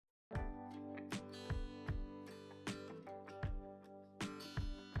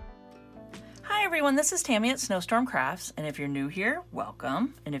everyone, this is Tammy at Snowstorm Crafts, and if you're new here,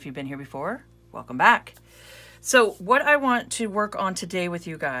 welcome, and if you've been here before, welcome back. So what I want to work on today with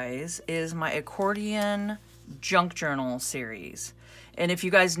you guys is my accordion junk journal series. And if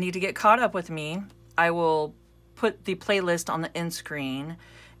you guys need to get caught up with me, I will put the playlist on the end screen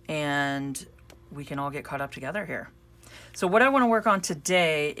and we can all get caught up together here. So what I want to work on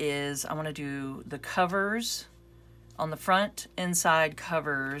today is I want to do the covers on the front, inside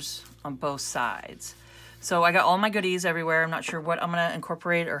covers on both sides. So I got all my goodies everywhere. I'm not sure what I'm going to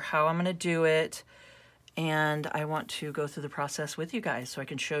incorporate or how I'm going to do it. And I want to go through the process with you guys so I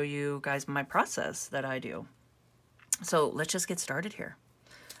can show you guys my process that I do. So let's just get started here.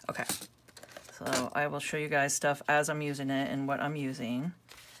 Okay, so I will show you guys stuff as I'm using it and what I'm using.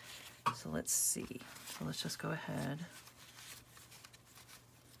 So let's see. So let's just go ahead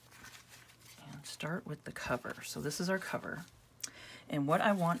and start with the cover. So this is our cover. And what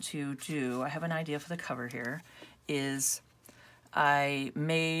I want to do, I have an idea for the cover here, is I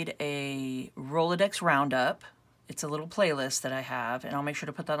made a Rolodex roundup. It's a little playlist that I have, and I'll make sure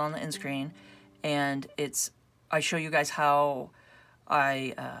to put that on the end screen. And I show you guys how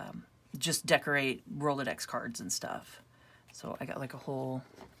I just decorate Rolodex cards and stuff. So I got like a whole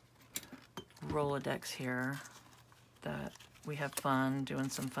Rolodex here that we have fun, doing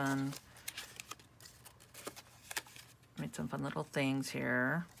some fun. Made some fun little things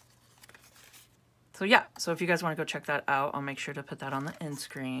here. So yeah, so if you guys want to go check that out, I'll make sure to put that on the end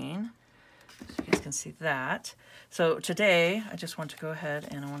screen so you guys can see that. So today, I just want to go ahead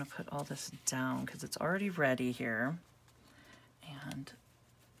and I want to put all this down because it's already ready here. And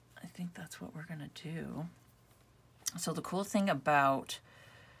I think that's what we're going to do. So the cool thing about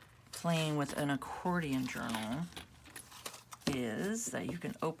playing with an accordion journal is that you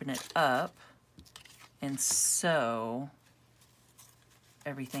can open it up and sew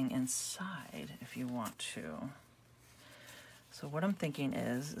everything inside if you want to. So what I'm thinking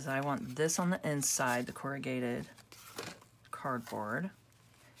is I want this on the inside, the corrugated cardboard,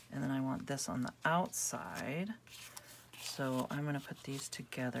 and then I want this on the outside. So I'm going to put these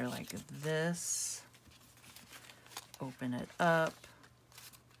together like this, open it up,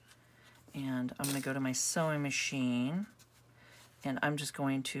 and I'm going to go to my sewing machine. And I'm just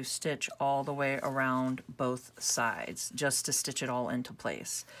going to stitch all the way around both sides just to stitch it all into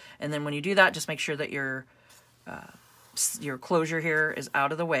place. And then when you do that, just make sure that your closure here is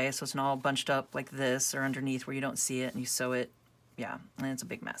out of the way so it's not all bunched up like this or underneath where you don't see it and you sew it. Yeah, and it's a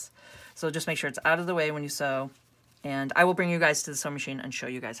big mess. So just make sure it's out of the way when you sew. And I will bring you guys to the sewing machine and show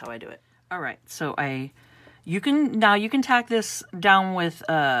you guys how I do it. All right, so you can tack this down with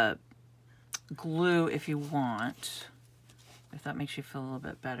glue if you want, if that makes you feel a little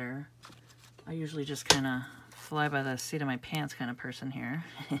bit better. I usually just kind of fly by the seat of my pants kind of person here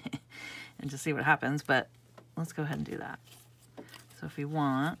and just see what happens, but let's go ahead and do that. So if you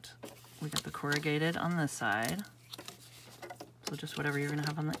want, we got the corrugated on this side. So just whatever you're going to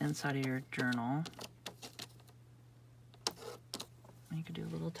have on the inside of your journal. And you could do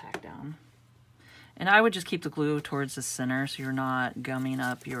a little tack down. And I would just keep the glue towards the center so you're not gumming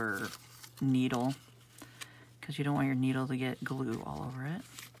up your needle, because you don't want your needle to get glue all over it.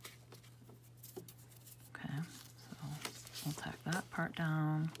 Okay, so we'll tack that part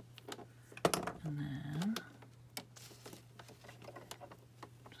down, and then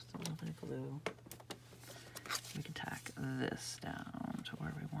just a little bit of glue. We can tack this down to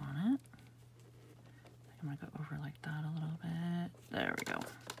where we want it. I'm gonna go over like that a little bit. There we go.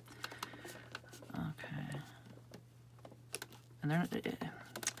 Okay. And they're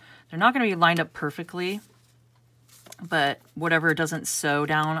not gonna be lined up perfectly, but whatever doesn't sew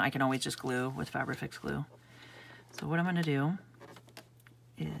down, I can always just glue with Fabrifix glue. So what I'm going to do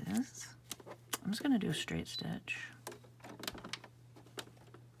is, I'm just going to do a straight stitch.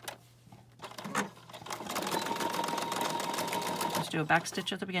 Just do a back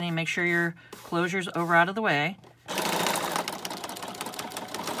stitch at the beginning. Make sure your closure's over out of the way.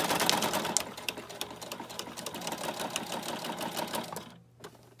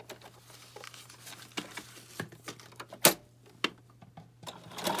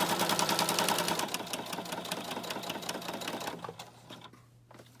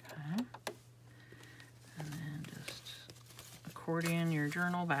 Accordion your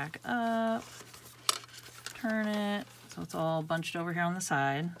journal back up, turn it so it's all bunched over here on the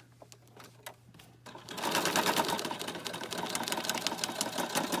side.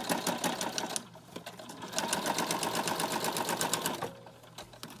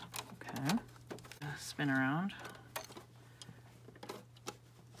 Okay, spin around,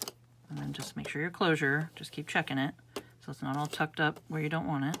 and then just make sure your closure, just keep checking it so it's not all tucked up where you don't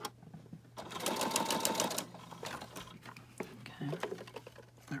want it.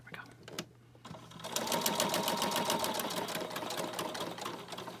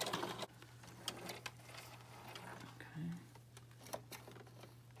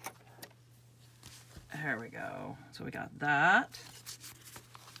 we go. So we got that,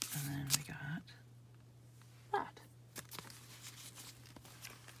 and then we got that.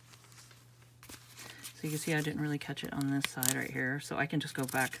 So you can see I didn't really catch it on this side right here, so I can just go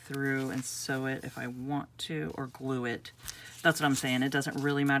back through and sew it if I want to, or glue it. That's what I'm saying. It doesn't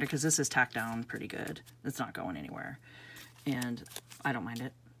really matter because this is tacked down pretty good. It's not going anywhere, and I don't mind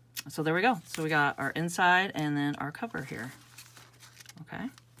it. So there we go. So we got our inside and then our cover here. Okay.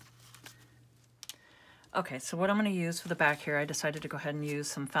 Okay, so what I'm going to use for the back here, I decided to go ahead and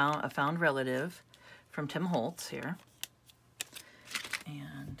use a found relative from Tim Holtz here.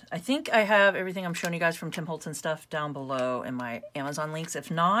 And I think I have everything I'm showing you guys from Tim Holtz and stuff down below in my Amazon links.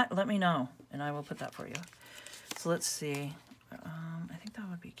 If not, let me know, and I will put that for you. So let's see. I think that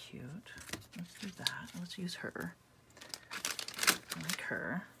would be cute. Let's do that. Let's use her. I like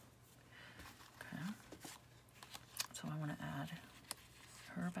her. Okay. So I want to add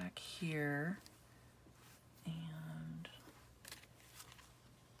her back here. And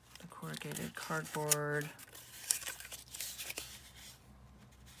the corrugated cardboard.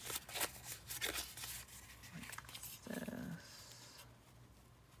 Like this.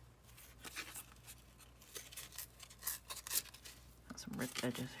 Got some ripped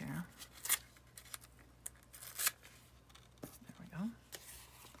edges here. There we go.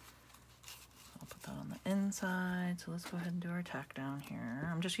 I'll put that on the inside. So let's go ahead and do our tack down here.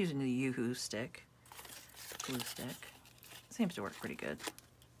 I'm just using the Yoo-Hoo stick. Glue stick. Seems to work pretty good.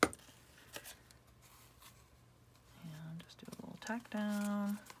 And just do a little tack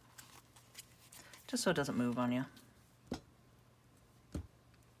down. Just so it doesn't move on you.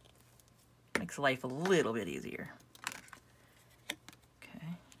 Makes life a little bit easier. Okay.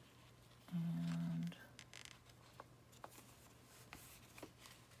 And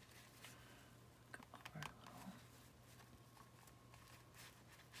go over a little.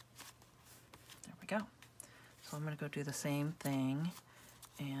 There we go. So I'm going to go do the same thing,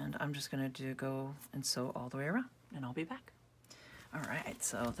 and I'm just going to go and sew all the way around, and I'll be back. All right,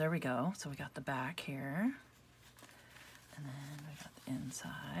 so there we go. So we got the back here, and then we got the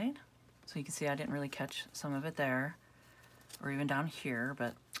inside. So you can see I didn't really catch some of it there, or even down here,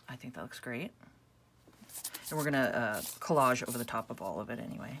 but I think that looks great. And we're going to collage over the top of all of it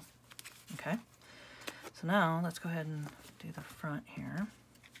anyway. Okay, so now let's go ahead and do the front here.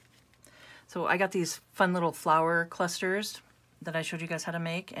 So I got these fun little flower clusters that I showed you guys how to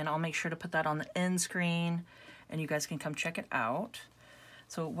make, and I'll make sure to put that on the end screen and you guys can come check it out.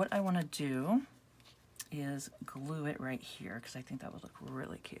 So what I want to do is glue it right here because I think that would look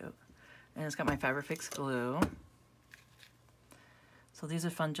really cute. And it's got my Fabrifix glue. So these are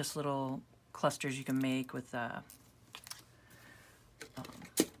fun, just little clusters you can make with,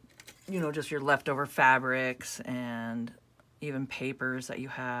 you know, just your leftover fabrics and even papers that you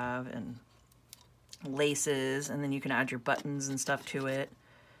have and laces, and then you can add your buttons and stuff to it.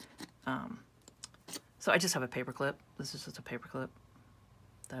 So I just have a paper clip. This is just a paper clip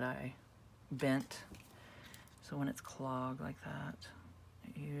that I bent. So when it's clogged like that,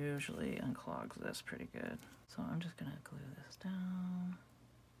 it usually unclogs this pretty good. So I'm just gonna glue this down.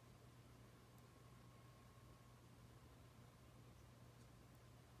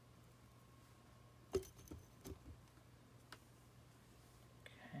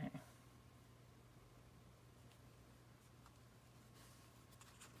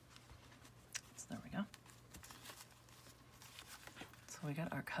 There we go. So we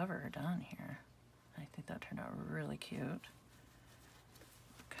got our cover done here. I think that turned out really cute.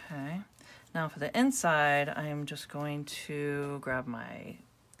 Okay, now for the inside, I am just going to grab my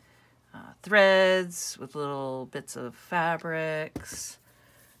threads with little bits of fabrics,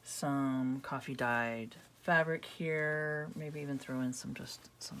 some coffee dyed fabric here, maybe even throw in some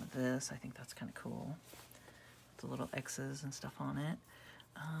of this. I think that's kind of cool. The little X's and stuff on it.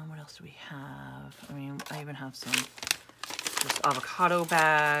 What else do we have? I mean, I even have some just avocado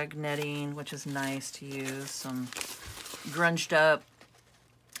bag netting, which is nice to use. Some grunged up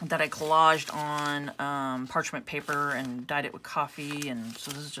that I collaged on parchment paper and dyed it with coffee. And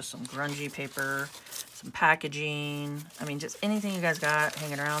so this is just some grungy paper, some packaging. I mean, just anything you guys got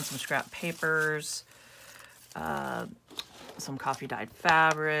hanging around, some scrap papers, some coffee dyed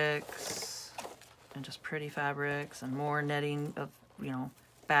fabrics, and just pretty fabrics, and more netting of, you know,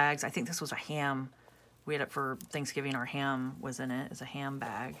 bags. I think this was a ham. We had it for Thanksgiving. Our ham was in it. It's a ham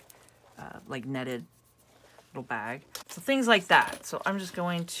bag, like netted little bag. So things like that. So I'm just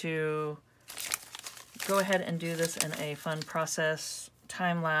going to go ahead and do this in a fun process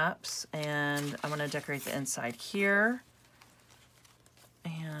time lapse, and I'm going to decorate the inside here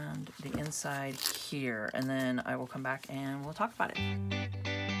and the inside here, and then I will come back and we'll talk about it.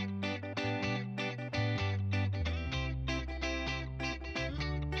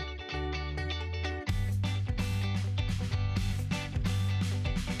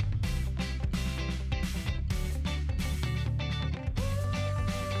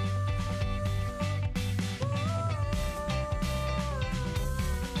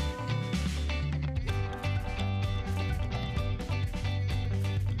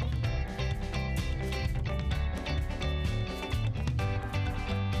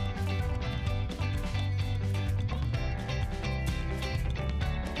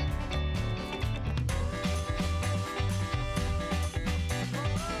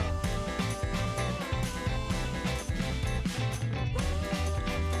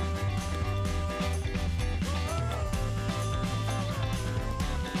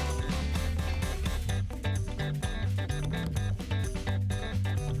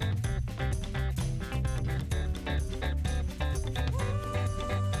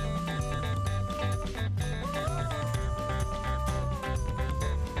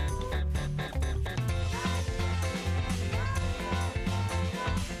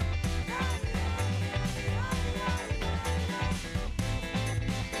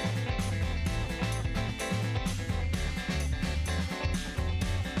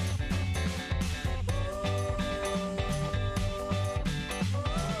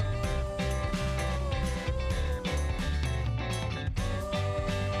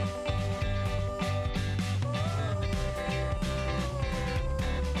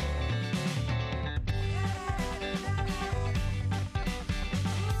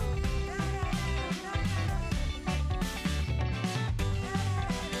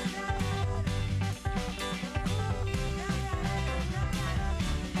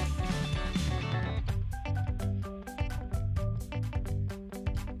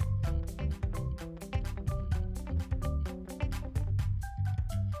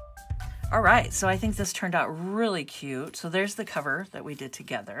 All right, so I think this turned out really cute. So there's the cover that we did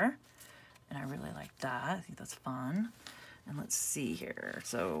together. And I really like that. I think that's fun. And let's see here.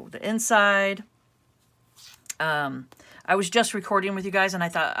 So the inside, I was just recording with you guys and I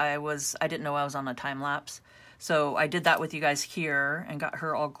thought I didn't know I was on a time lapse. So I did that with you guys here and got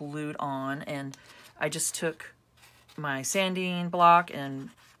her all glued on. And I just took my sanding block and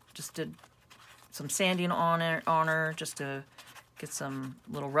just did some sanding on her just to get some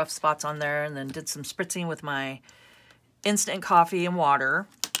little rough spots on there, and then did some spritzing with my instant coffee and water.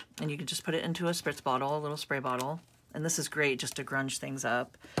 And you can just put it into a spritz bottle, a little spray bottle. And this is great just to grunge things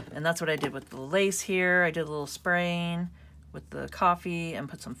up. And that's what I did with the lace here. I did a little spraying with the coffee and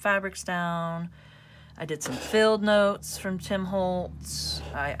put some fabrics down. I did some filled notes from Tim Holtz.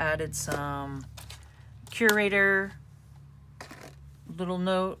 I added some Curator little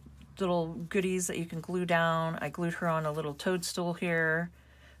goodies that you can glue down. I glued her on a little toadstool here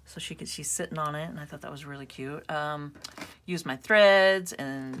so she's sitting on it, and I thought that was really cute. Used my threads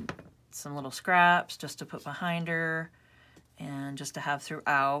and some little scraps just to put behind her, and just to have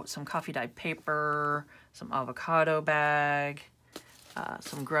throughout some coffee dyed paper, some avocado bag,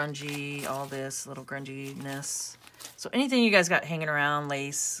 some grungy, all this little grunginess. So anything you guys got hanging around,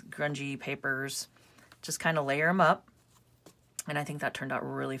 lace, grungy papers, just kind of layer them up. And I think that turned out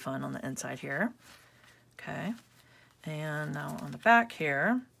really fun on the inside here. Okay. And now on the back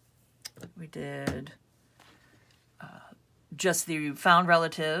here, we did just the found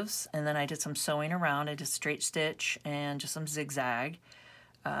relatives. And then I did some sewing around. I did straight stitch and just some zigzag.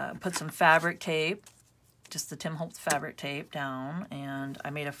 Put some fabric tape, just the Tim Holtz fabric tape down. And I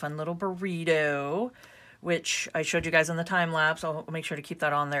made a fun little burrito, which I showed you guys in the time lapse. I'll make sure to keep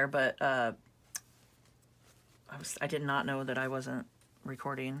that on there. But I did not know that I wasn't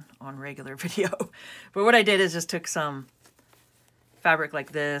recording on regular video. But what I did is just took some fabric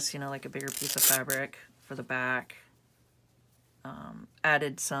like this, you know, like a bigger piece of fabric for the back.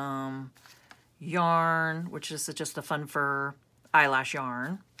 Added some yarn, which is just a fun fur eyelash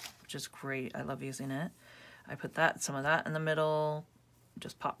yarn, which is great. I love using it. I put some of that in the middle.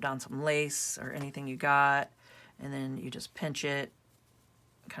 Just pop down some lace or anything you got. And then you just pinch it,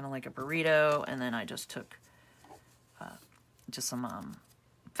 kind of like a burrito. And then I just took just some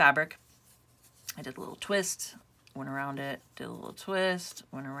fabric. I did a little twist, went around it, did a little twist,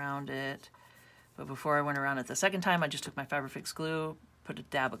 went around it. But before I went around it the second time, I just took my Fabrifix glue, put a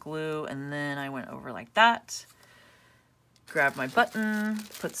dab of glue, and then I went over like that. Grabbed my button,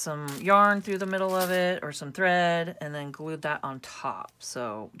 put some yarn through the middle of it, or some thread, and then glued that on top.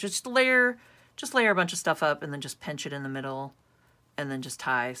 So just layer a bunch of stuff up, and then just pinch it in the middle, and then just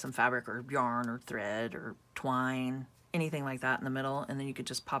tie some fabric or yarn or thread or twine, anything like that in the middle, and then you could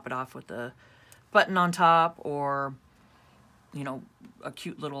just pop it off with the button on top, or, you know, a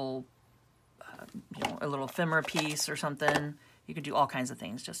cute little, you know, a little ephemera piece or something. You could do all kinds of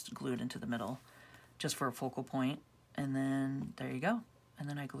things, just glue it into the middle, just for a focal point, and then there you go. And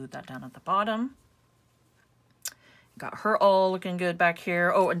then I glued that down at the bottom. Got her all looking good back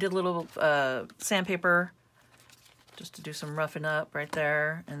here. Oh, and did a little sandpaper, just to do some roughing up right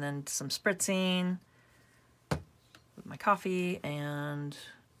there, and then some spritzing with my coffee, and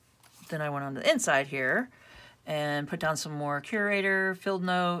then I went on the inside here and put down some more Curator, filled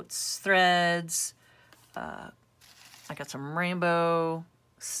notes, threads. I got some rainbow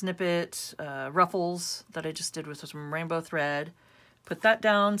snippet ruffles that I just did with some rainbow thread. Put that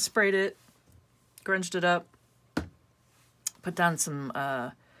down, sprayed it, grunged it up. Put down some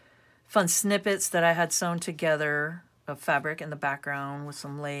fun snippets that I had sewn together of fabric in the background with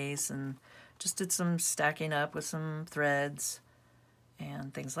some lace, and just did some stacking up with some threads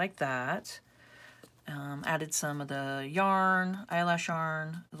and things like that. Added some of the yarn, eyelash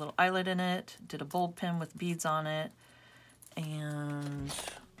yarn, a little eyelet in it, did a bulb pin with beads on it, and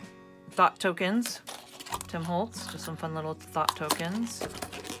thought tokens, Tim Holtz, just some fun little thought tokens.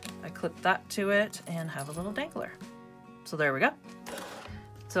 I clipped that to it and have a little dangler. So there we go.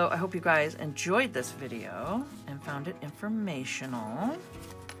 So I hope you guys enjoyed this video and found it informational.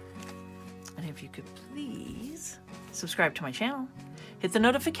 And if you could please subscribe to my channel, hit the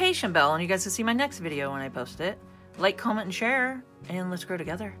notification bell, and you guys will see my next video when I post it. Like, comment, and share, and let's grow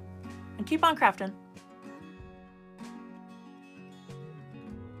together. And keep on crafting.